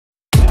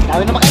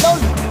Dami na makaidol.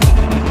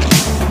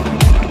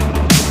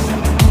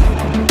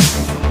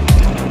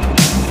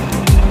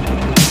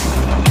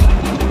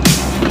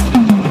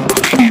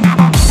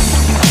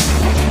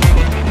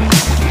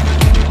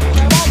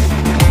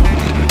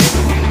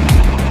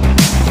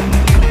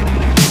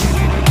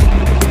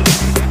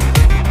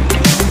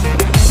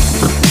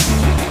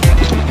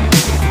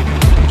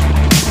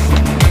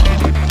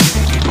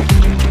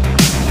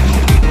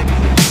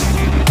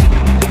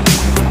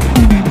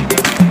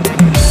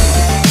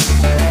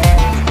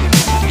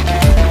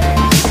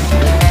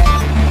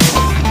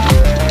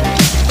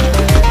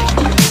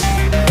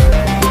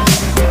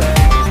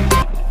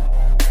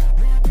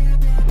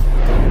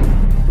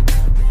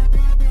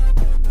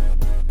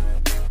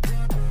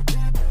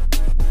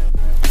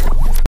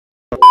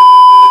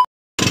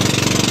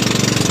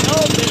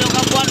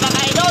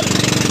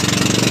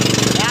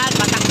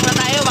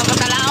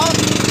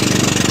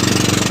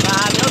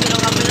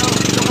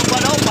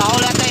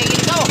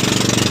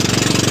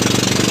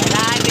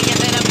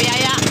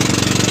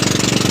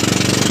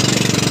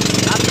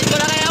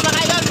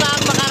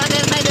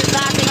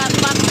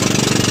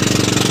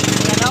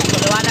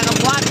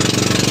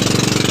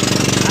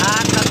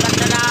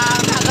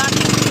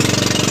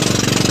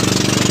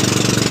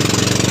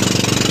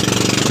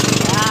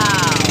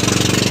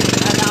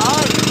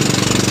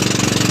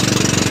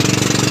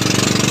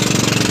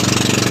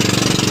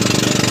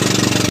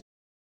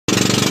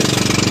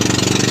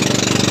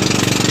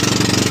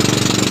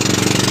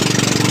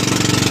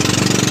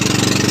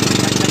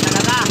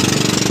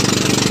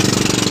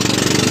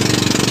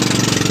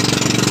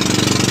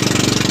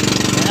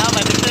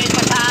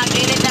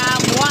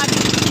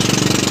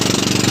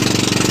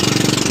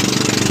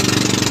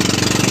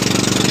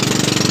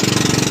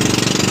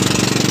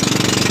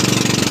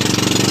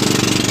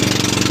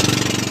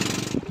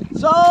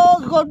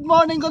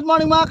 Good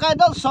morning mga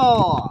ka-idol. So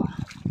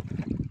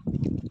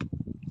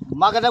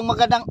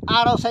magandang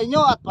araw sa inyo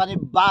at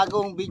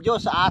panibagong video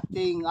sa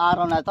ating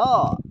araw na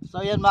to.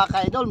 So yan mga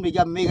ka-idol,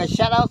 mega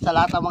shoutout sa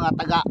lahat ng mga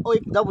taga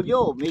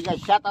OFW. Mega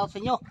shoutout sa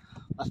inyo,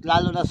 mas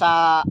lalo na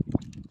sa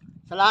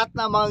lahat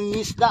ng mga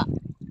isda.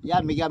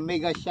 Yan,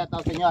 mega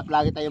shoutout sa inyo at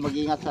lagi tayo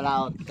mag-ingat sa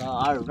laot. So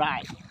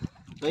alright,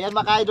 so yan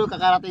mga ka-idol,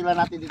 kakarating lang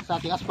natin dito sa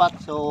ating spot.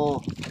 So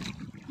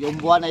yung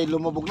buwan ay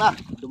lumubog na.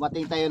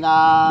 Dumating tayo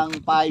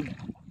ng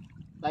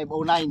 5:09,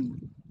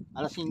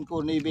 alas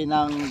 5:09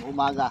 ng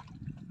umaga.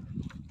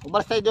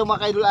 Umalis tayo dito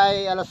mga kaidol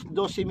ay alas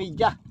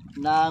 12:30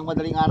 ng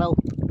madaling araw.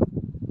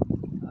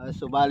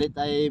 Subalit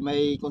ay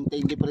may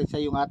konting diferensya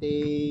yung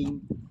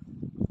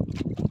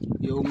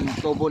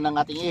tubo ng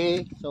ating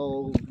ihe.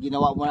 So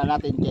ginawa muna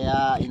natin,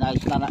 kaya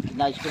inayos ko na.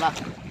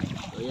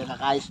 So yan,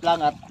 nakaayos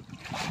lang. At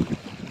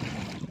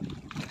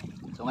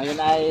so ngayon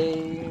ay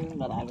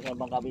marami ka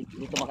bang kabit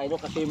dito mga kaidol,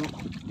 kasi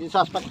dito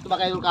sa spot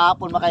mga kaidol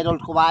kahapon mga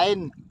kaidol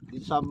kumain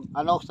dito sa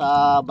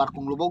sa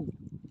barkong lubog.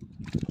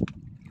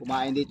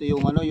 Kumain dito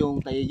yung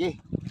yung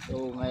Tanigue.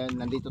 So ngayon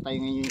nandito tayo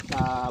ngayon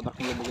sa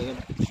barkong lubog ngayon.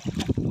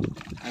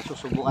 Ay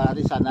susubukan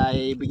natin, sana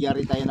ay bigyan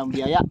rin tayo ng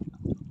biyaya.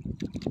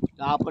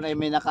 Kahapon ay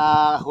may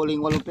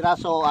nakahuling 8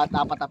 piraso at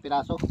 4 na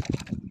piraso.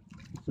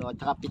 So at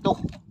saka 7.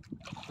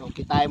 So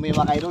kitain mo yung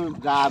mga kaidol,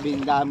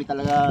 dami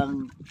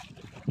talagang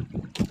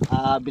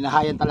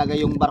binahayan talaga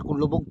yung barkong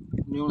lubog,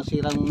 yung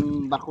nasirang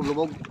barkong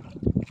lubog.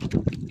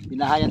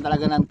 Binahayan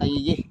talaga ng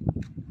Tanigue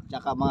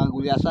tsaka mga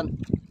gulyasan.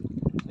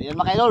 So yan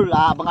mga kaidol,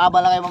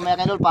 abang-abang lang kayo mamaya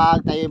kaidol pag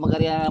tayo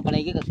mag-arihan ng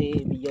Tanigue,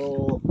 kasi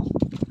medyo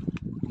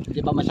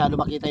hindi pa masyado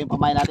makita yung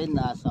pamay natin.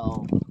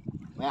 So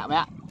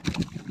maya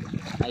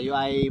tayo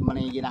ay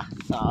manigi na.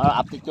 So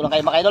update ko lang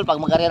kayo mga kaidol pag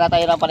mag-arihan na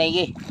tayo ng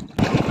Tanigue.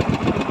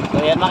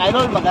 So yan mga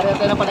kaidol, mag-arihan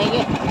tayo ng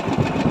Tanigue.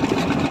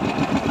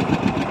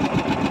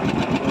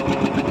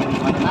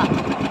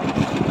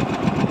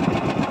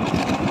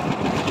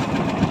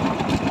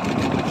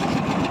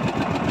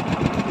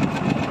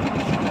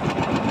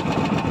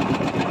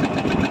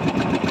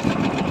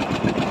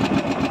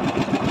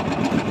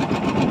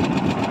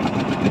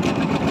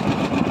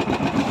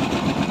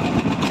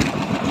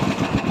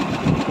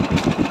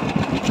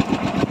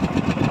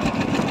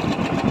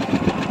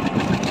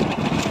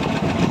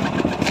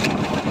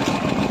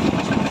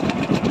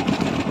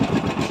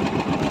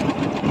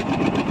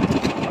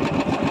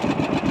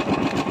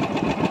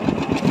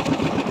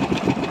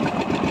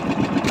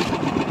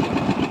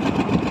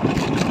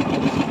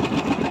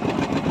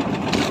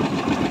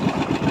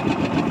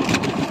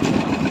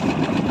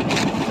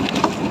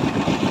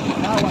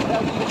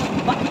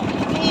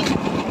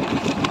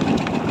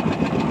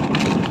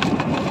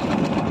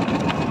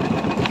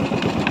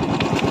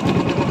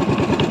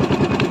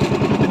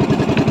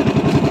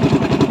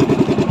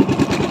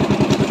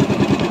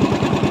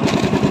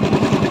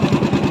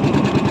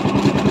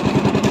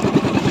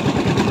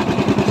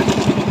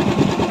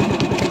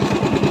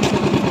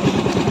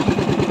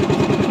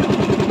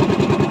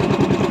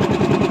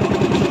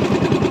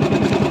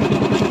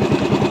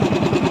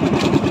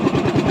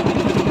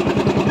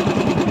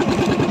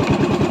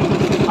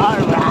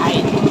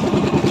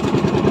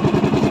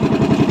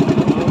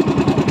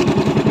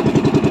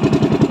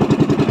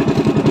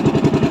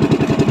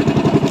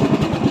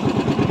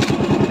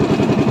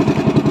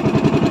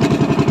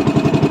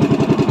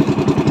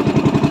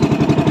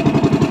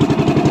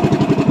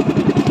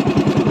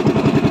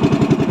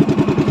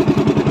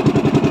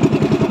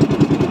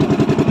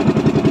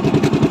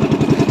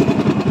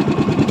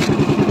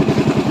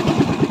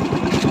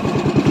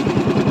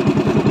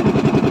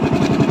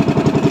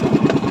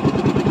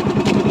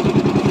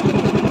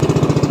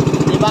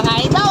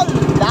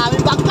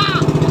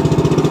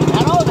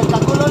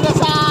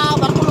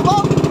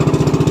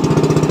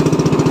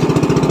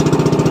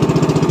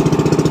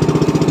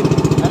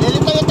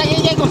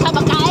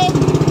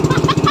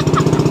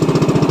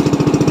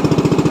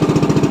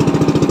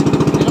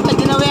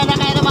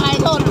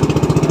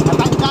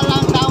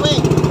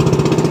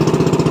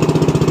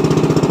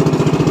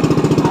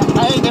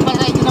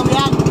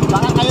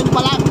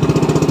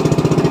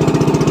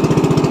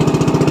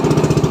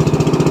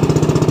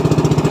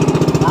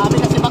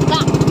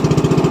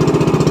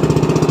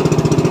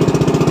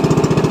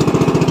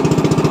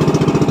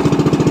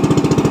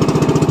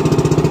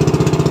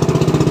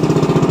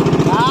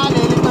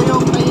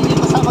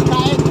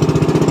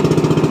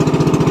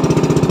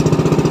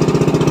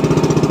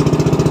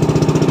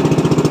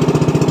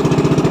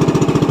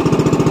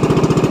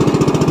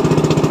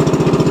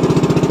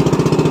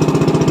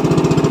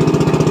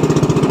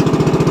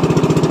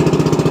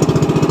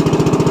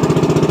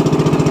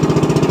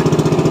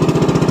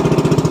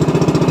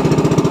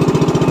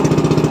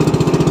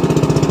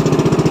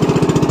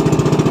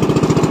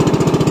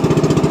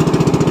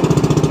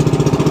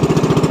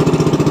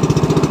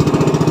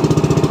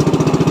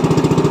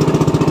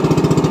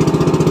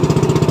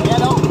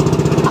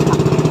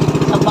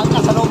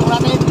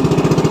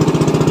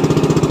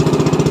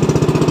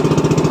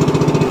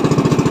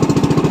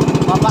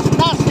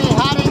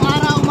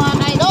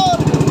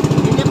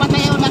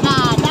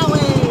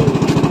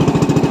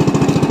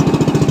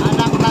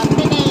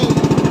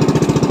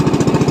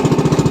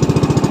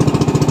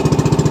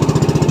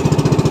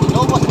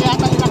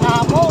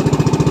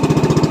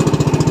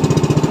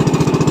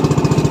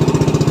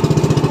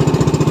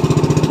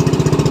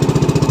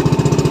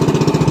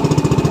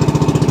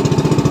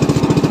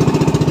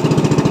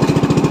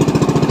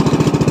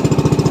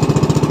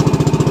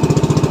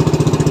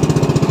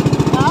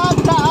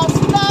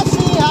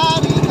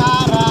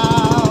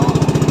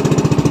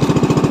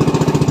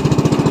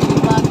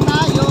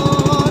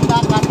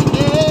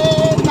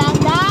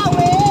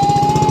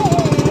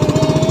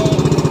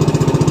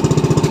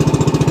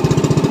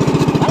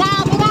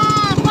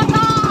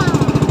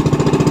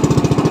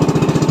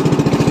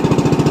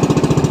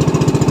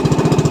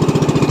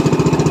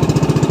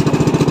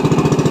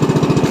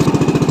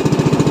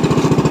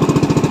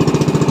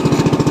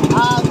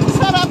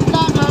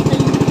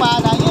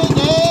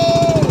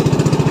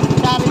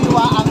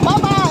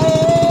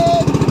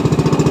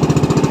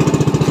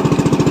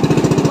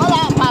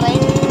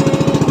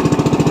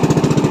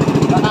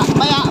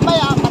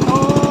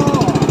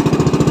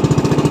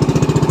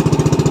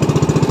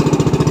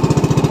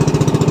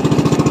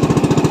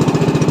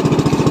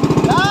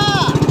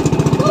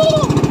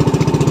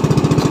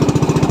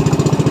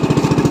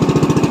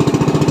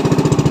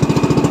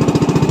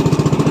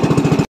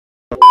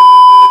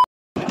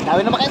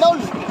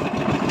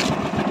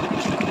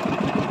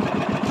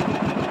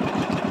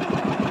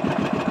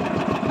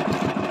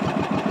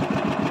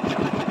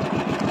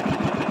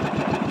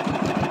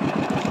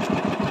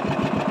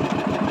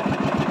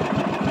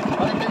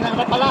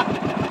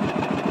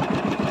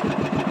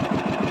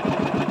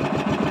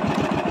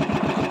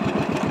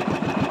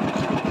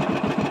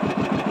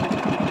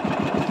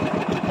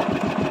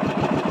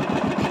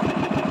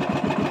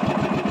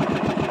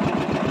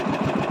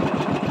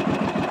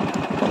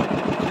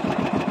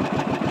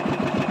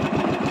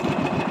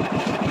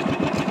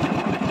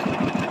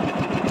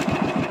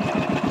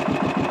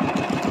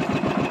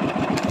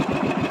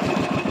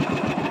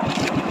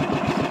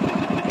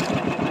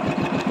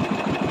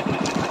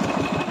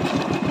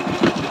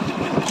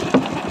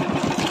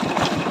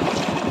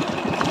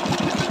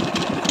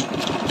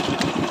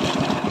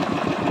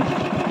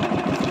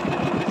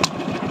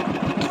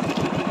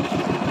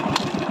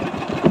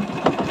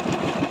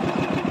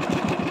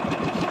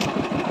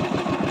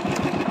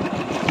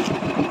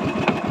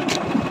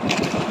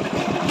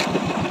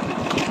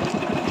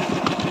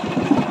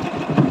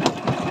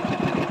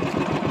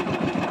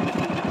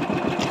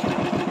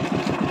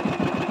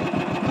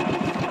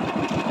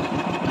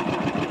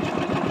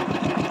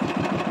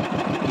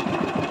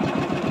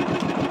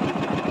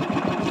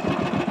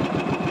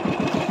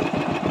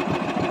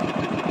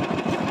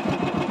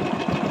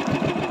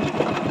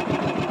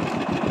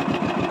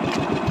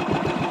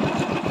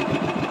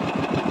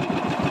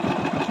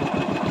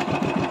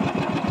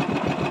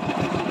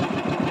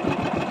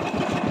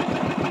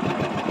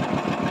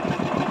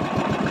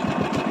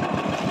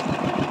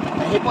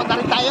 Nakadalawa na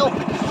rin tayo.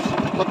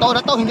 Totoo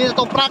na to, hindi na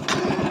to prank.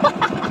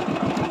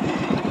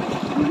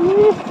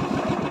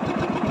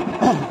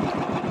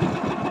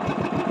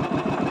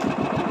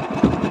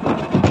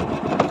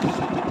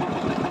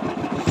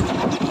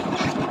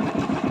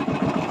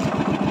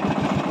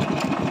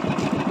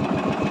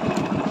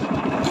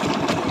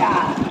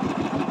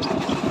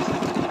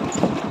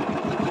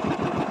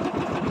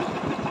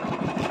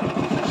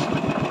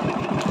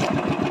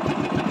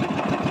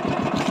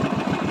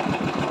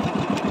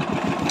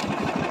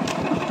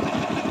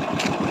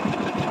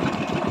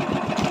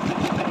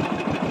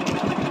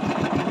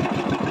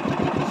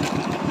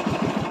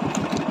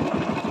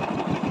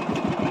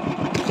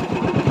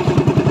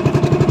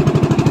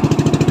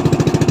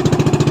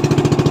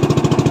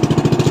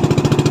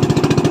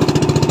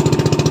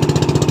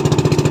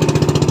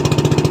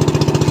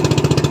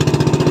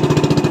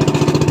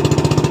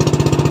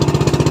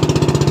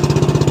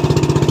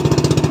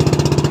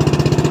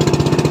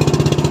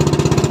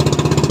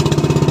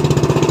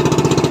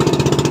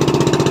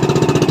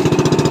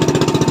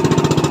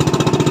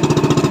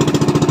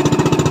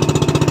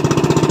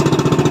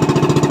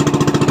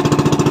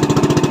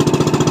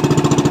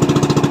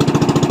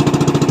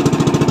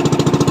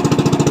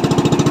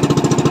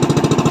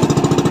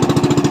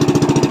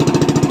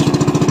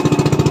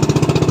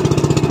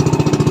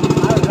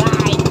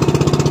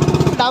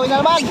 Tawin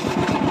na naman.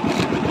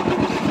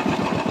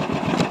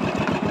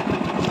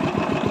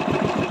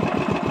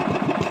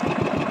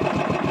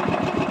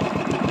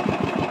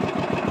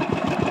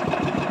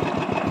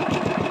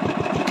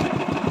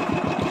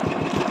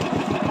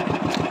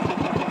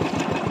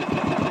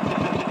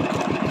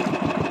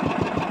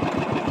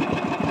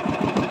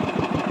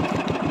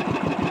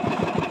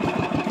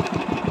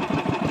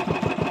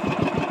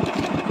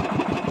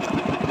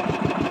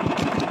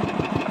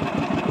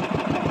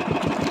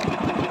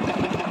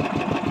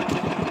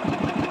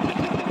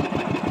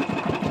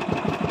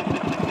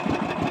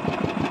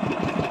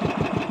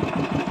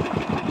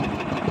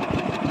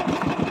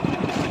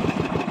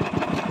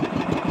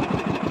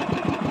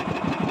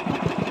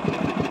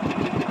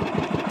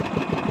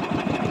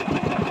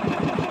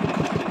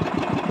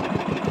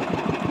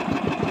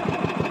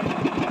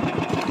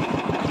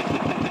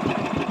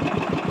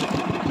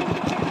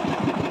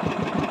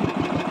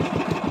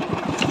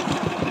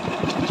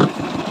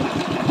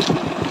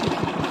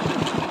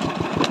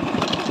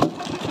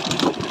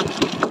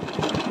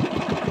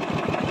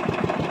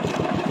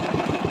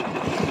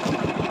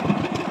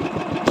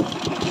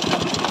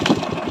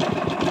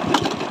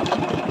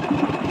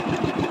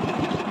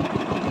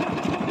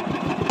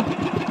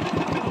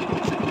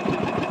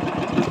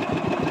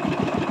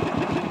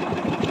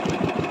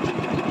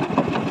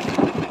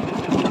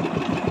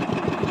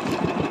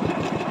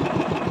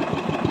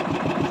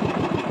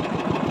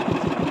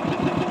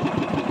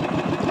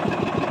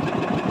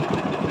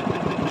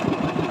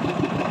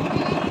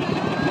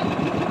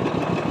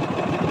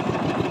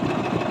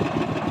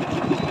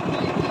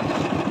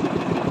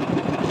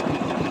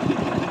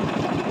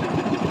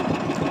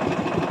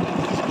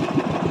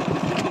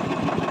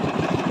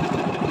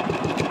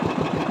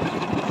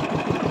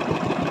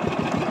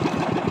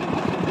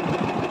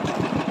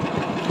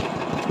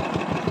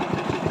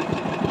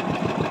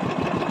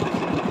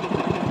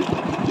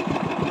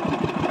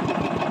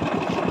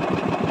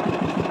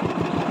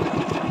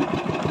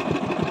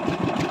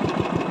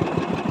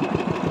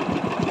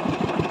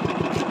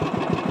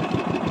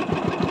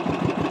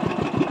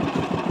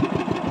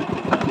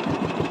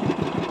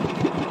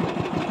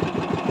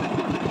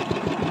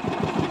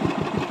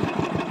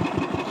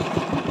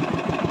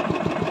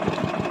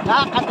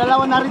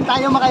 Nakadalawa na rin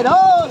tayo mga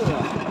idol.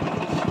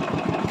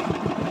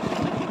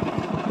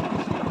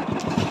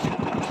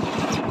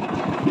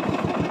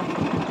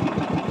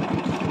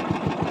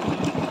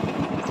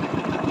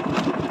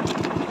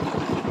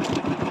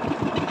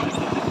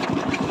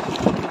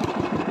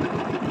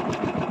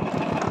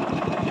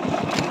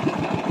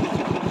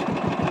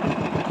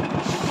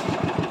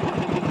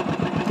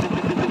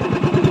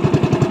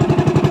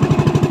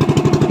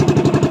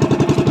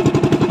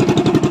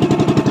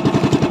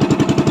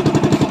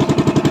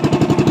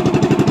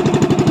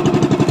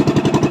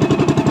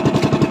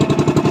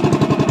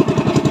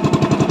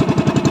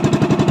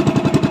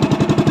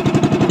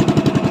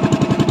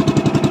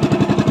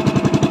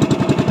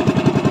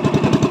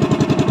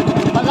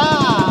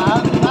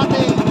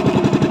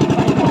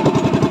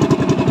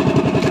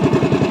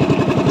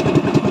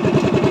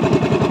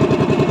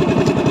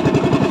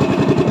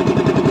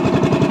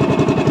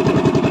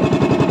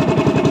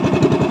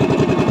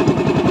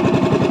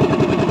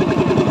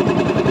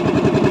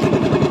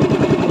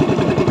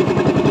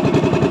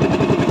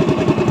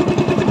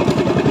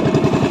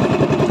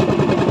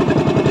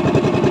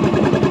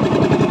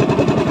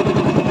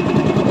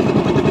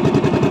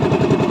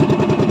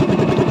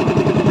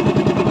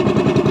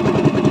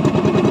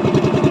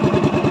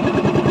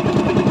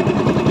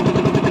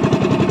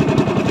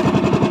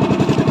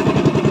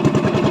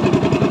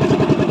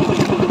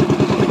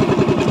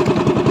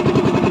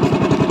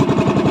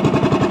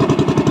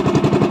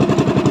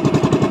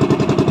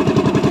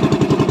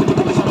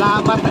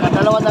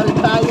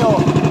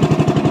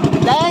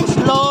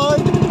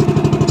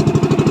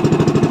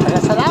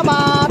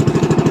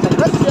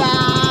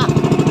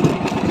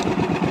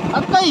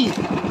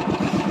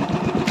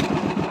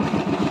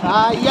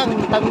 Sayang,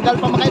 tanggal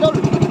pa mga idol.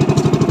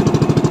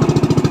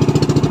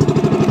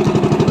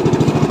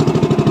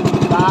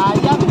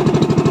 Sayang.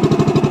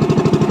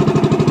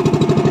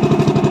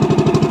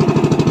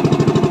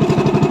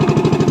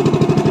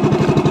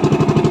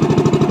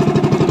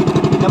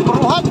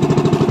 Napuruhan.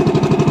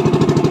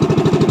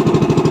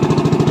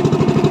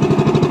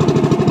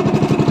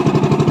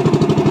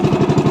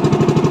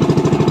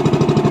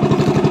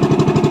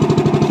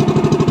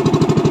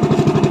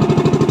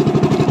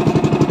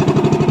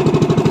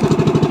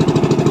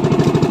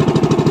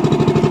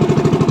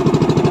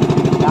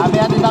 Sabi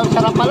natin daw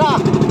sarap pala.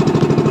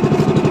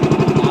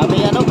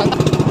 Sabi ano,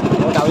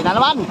 gawin na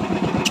naman.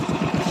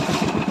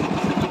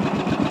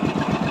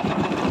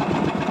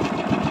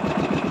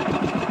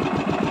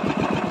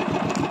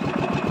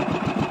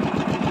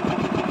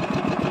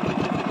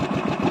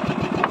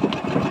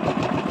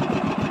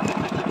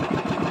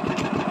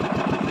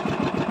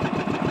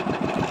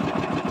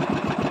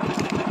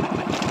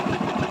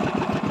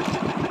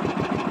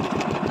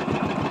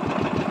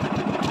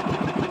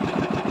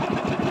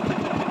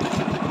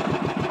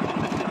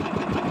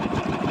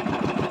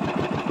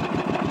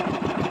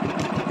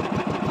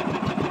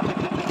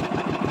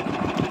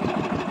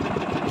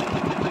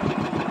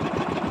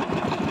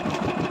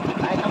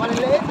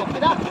 Maliliit,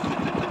 okay na.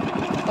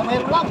 Basta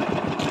mayroon lang.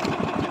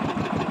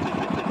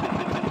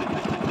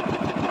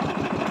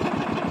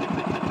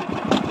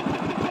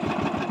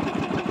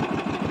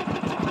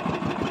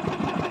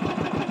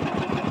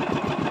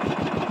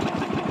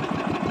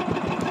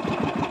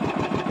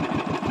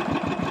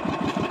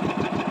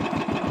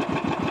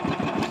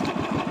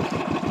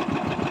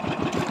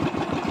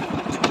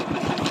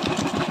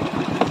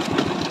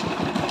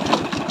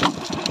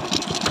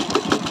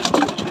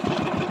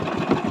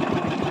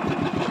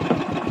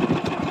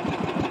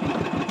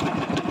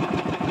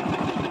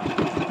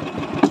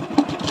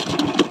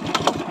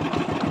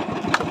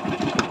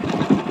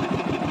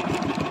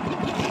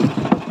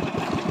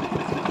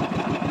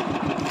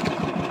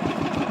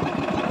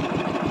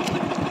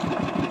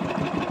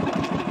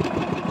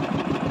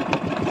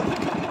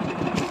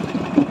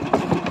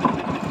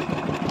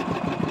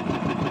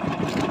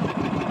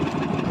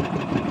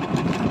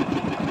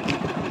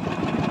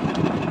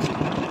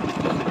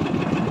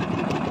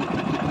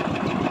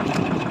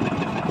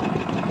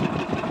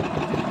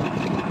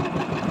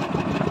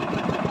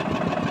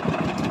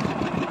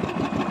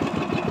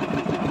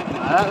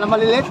 Na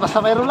maliliit,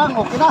 basta mayroon lang,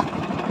 okay na.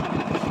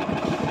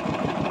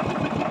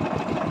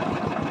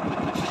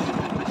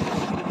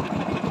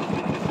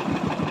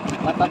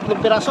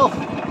 Tatlong piraso.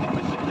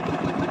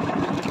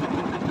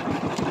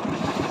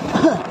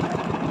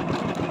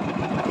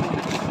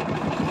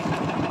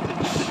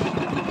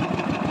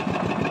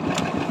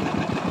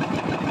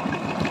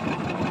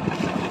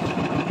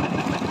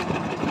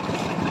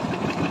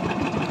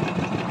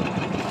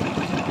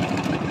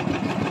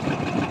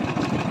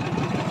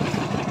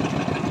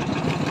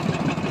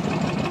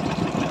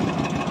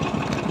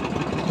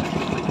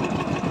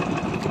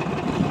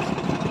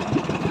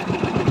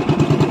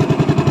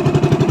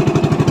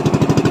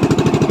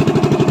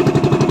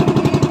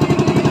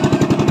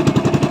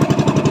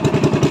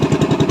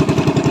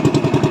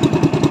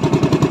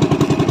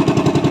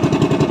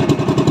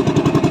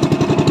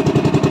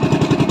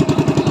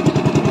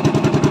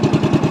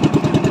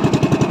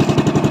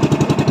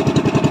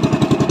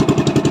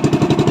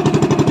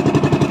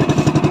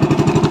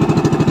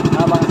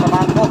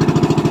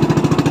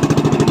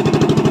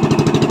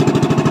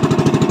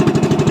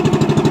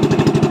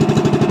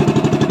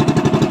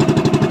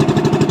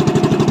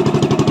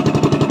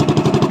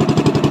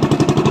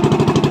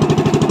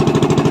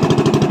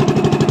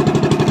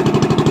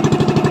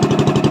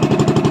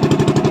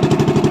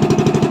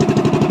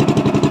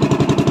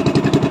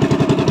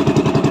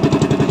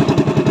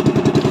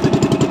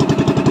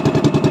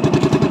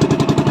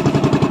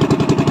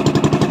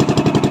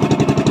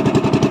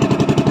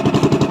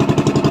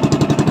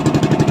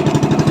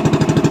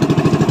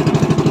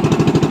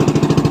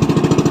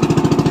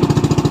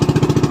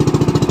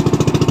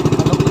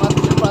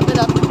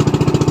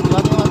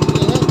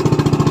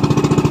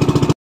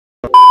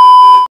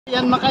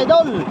 Mga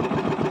idol,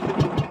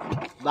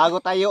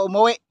 bago tayo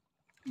umuwi,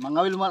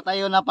 mangawil muna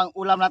tayo na pang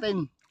ulam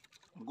natin.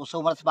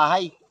 Gusto mo sa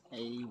bahay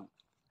ay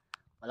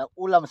walang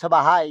ulam sa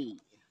bahay.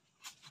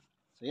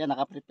 So yan,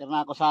 nakaprepare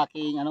na ako sa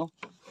aking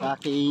sa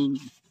aking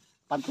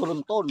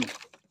pantulunton.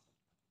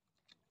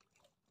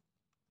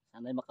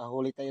 Sana'y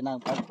makahuli tayo ng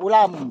pang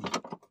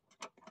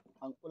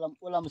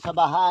ulam sa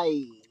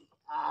bahay.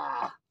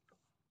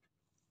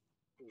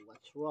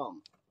 What's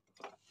wrong?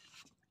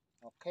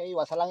 Okay,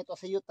 wasa lang ito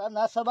sa yuta,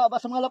 nasa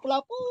baba sa mga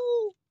lapu-lapu.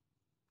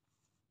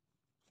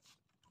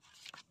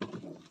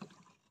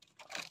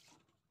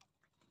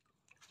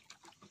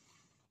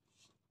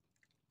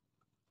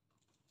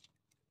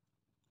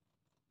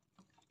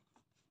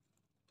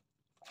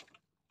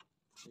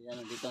 So yan,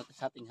 nandito natin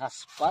sa ating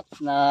hotspot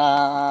na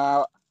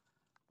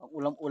pang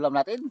ulam-ulam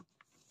natin.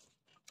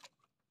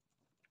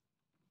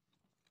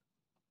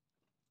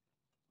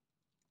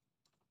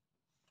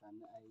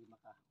 Sana ay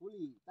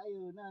makahuli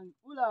tayo ng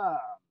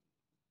ulam.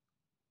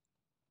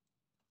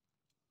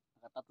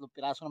 Tatlong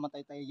piraso naman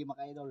tayo mga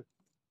ka-idol.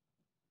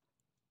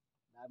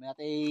 Dami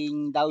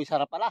nating dawi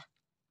sarap pala.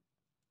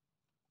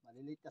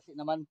 Maliliit kasi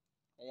naman.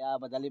 Kaya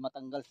madali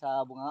matanggal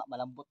sa bunga,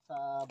 malambot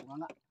sa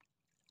bunga.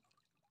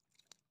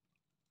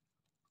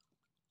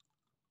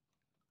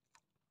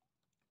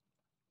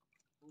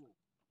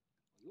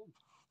 Ayun.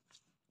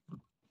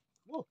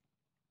 Oh.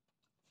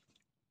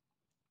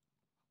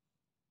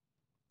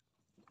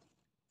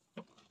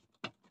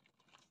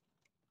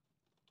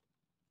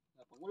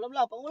 Pangulam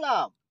lang,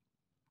 pangulam.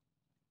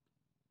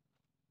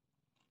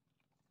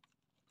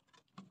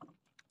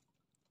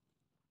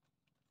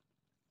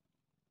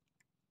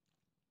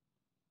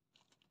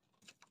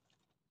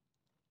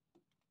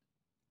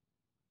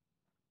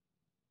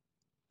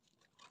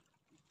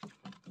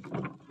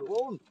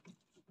 Doon.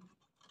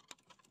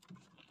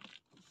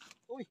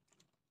 Uy.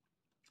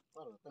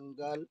 Para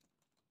tanggal.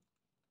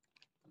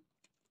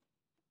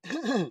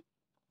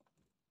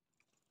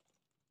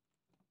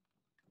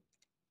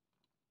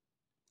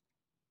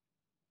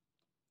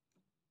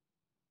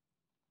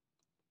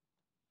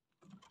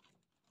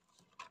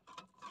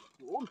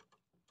 Doon.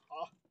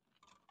 Ah.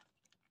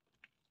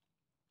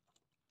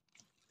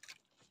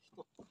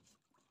 Ito.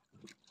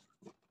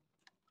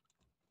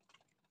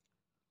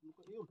 Ano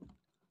ka yun?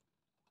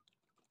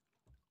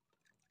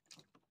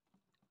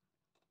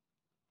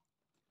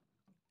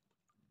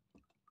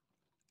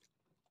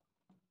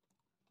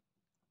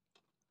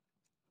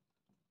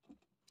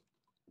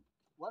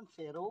 One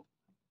zero.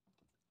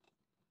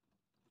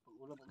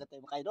 Pangulam agad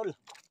tayo mga idol.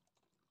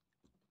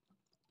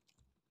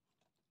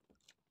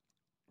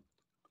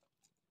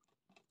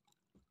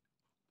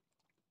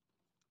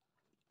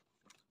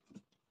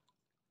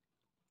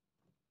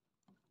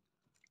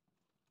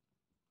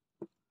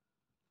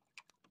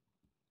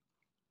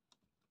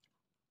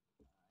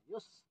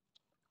 Ayos.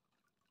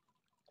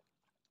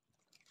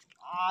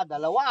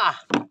 Dalawa.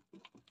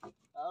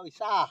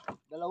 Isa,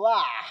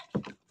 dalawa.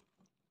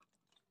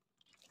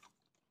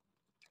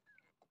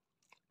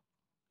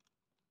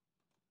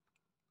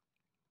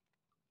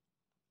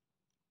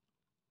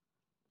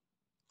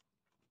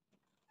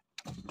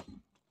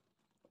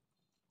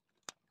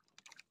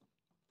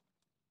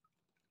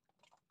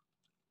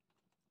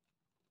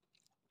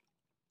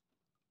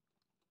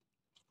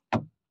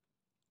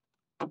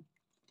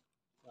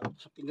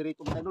 Sa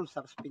pinirito mga idol,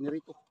 sarap sa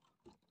pinirito.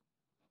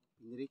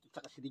 Pinirito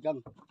tsaka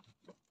sinigang.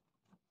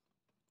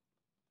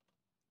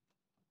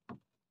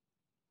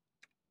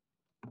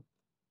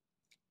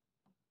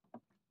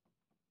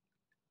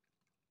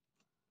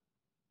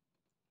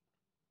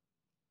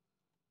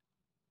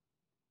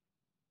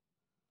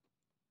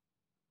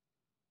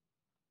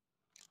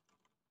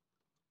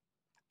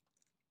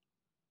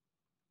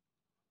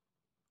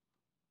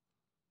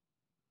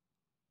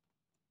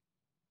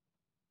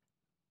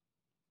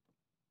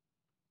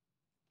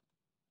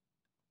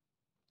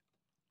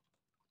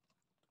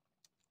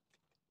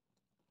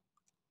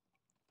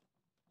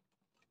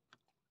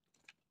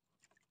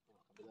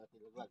 Kabila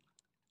tilagwag.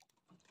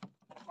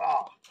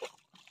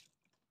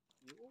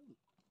 Yun.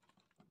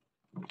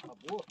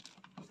 Abot.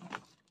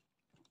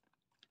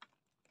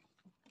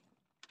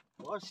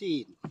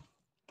 Borsin.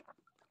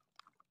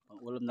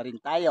 Pangulam na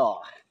rin tayo.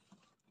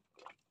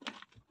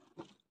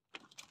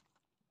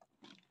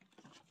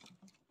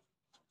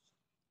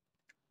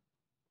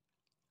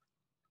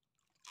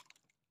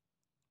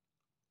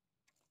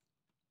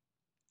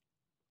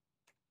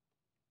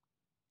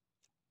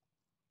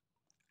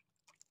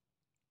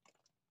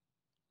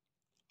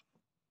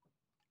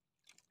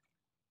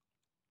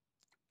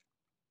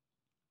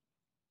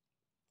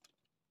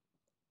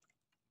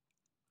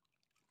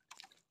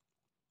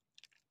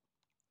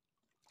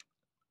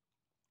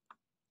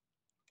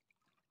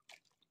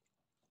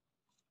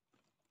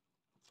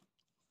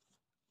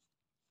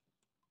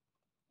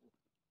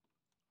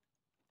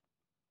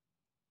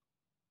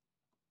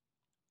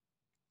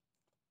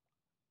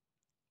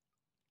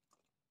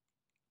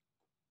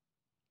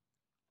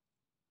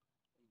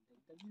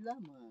 Dagdag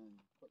lamang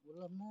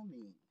pag-ulam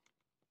namin.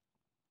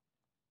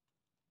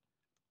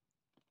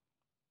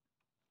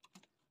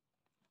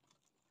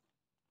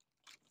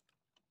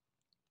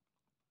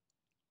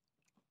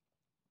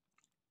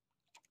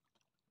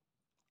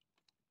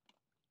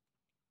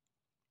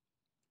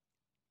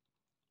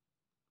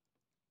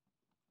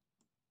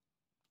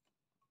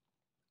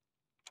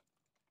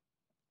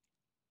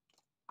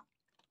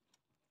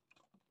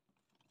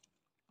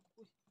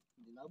 Uy,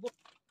 hindi nabot.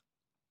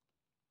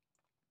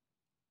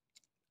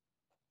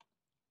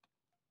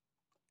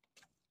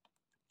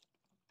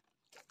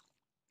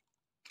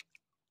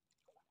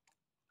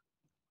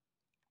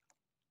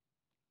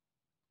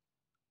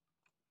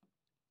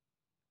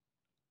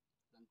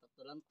 Lantap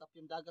na lantap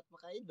yung dagat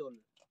mga idol.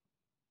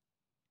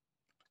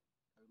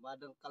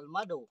 Kalmadong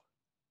kalmado.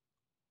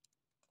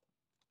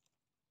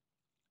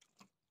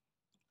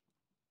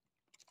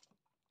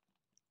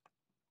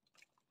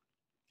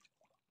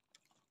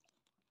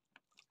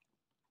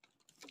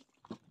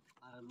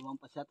 Para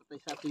lumampas yata tayo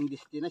sa ating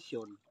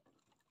destinasyon.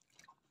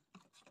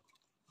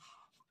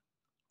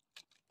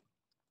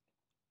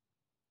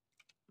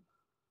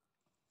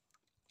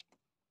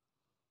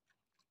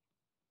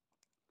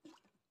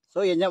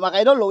 So yan yung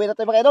mga kaidol, uwi na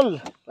tayo mga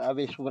kaidol.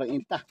 Grabe, sobrang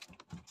init na.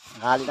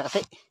 Nakahali na kasi.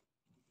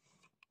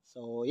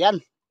 So yan,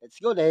 let's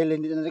go dahil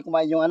hindi na rin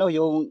kumain yung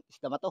yung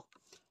isda to.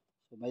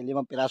 So may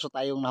 5 piraso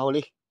tayong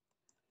nahuli.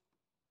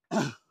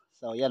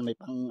 So yan, may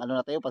pang na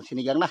tayo, pang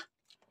sinigang na.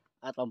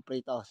 At pang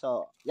prito.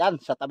 So yan,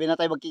 sa tabi na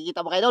tayo magkikita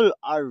mga kaidol.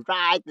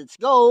 Alright,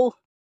 let's go.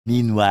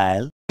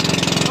 Meanwhile.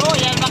 So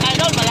yan mga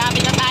kaidol,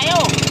 malapit na tayo.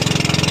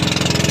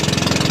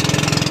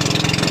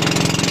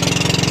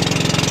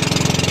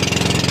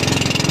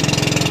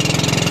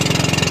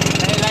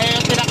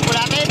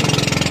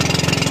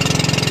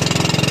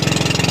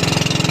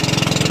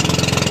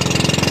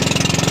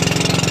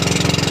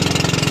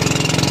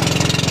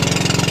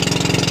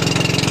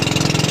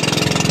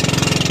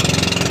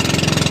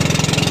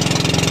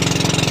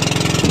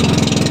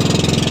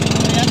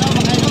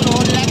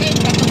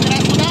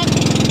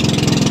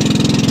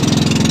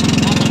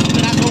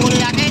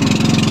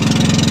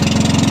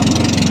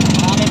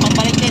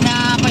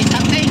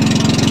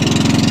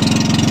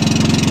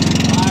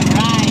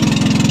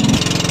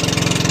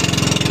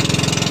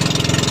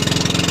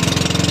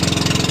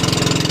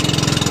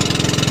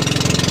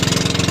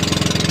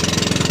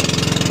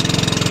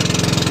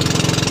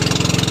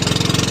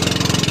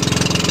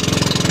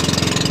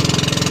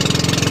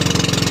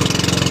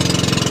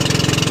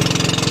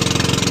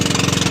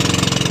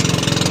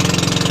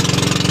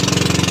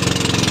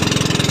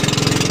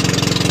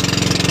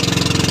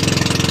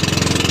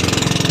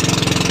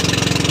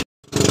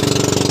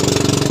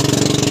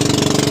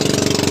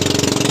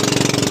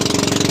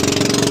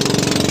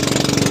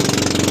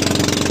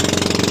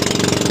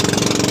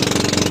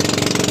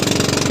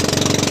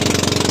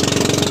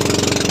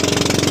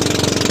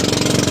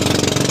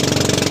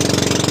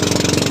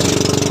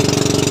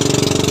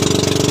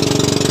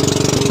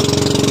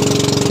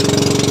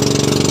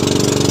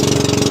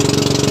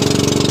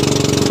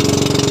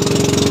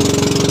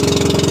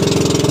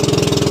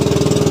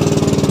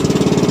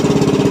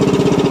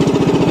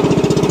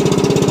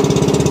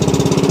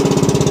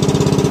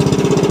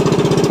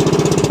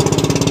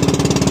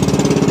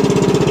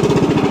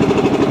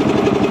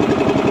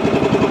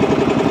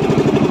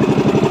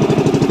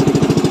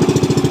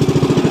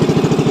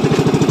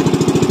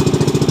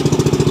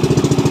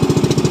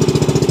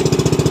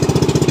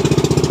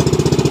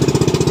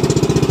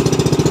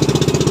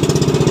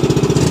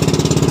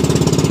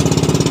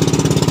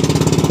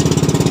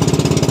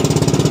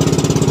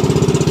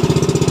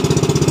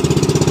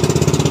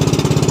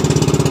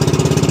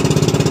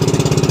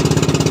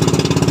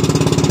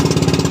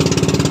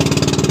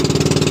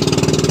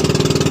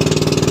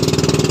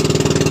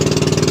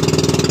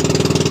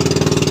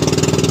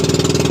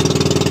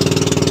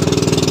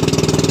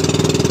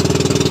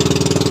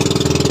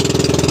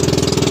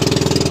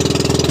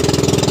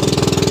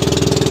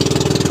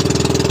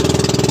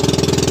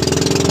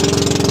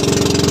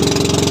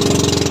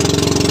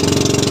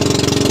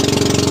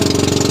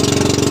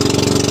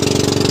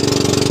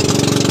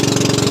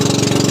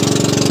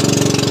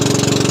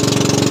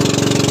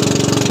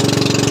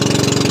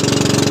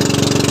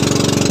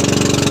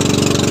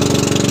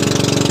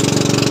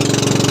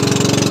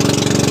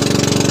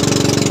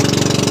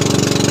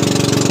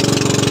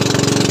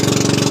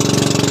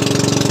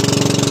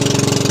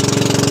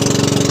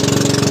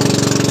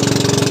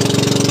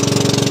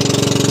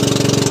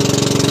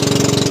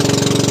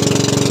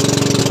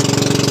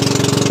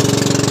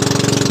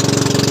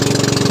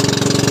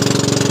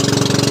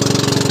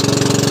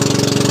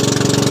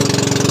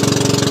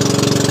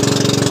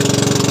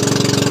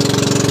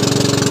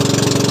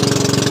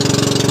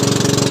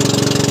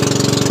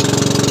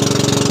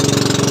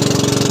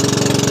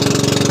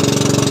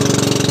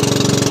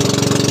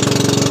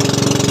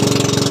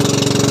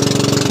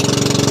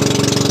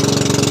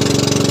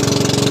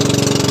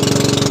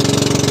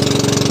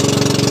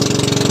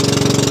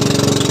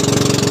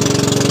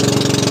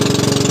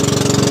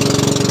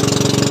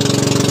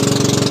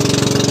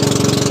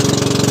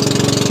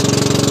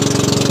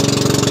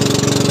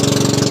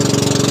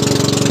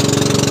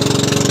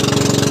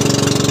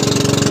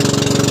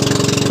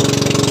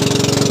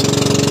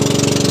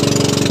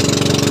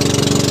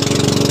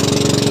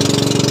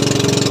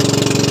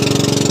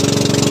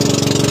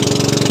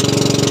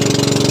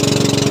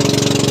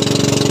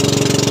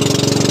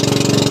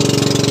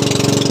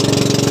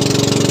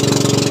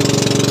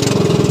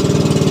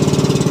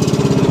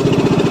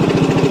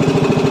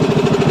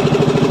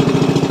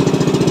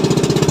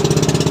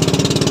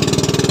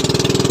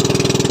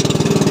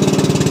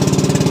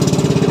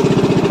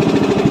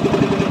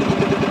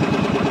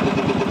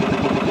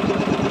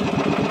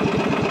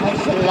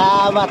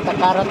 Salamat,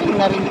 nakarating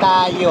na rin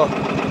tayo.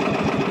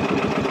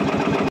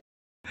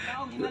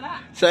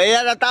 So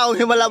ayan ang taong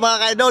himala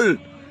mga kaidol.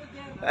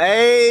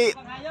 Ay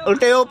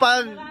ultimo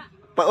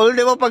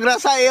pag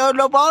rasa yun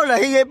no pa,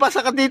 nahingi pa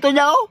sa katito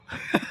niya oh.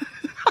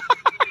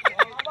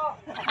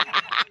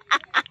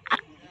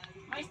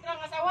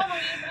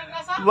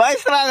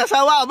 Maestro ang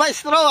asawa,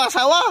 maestro ang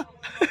asawa.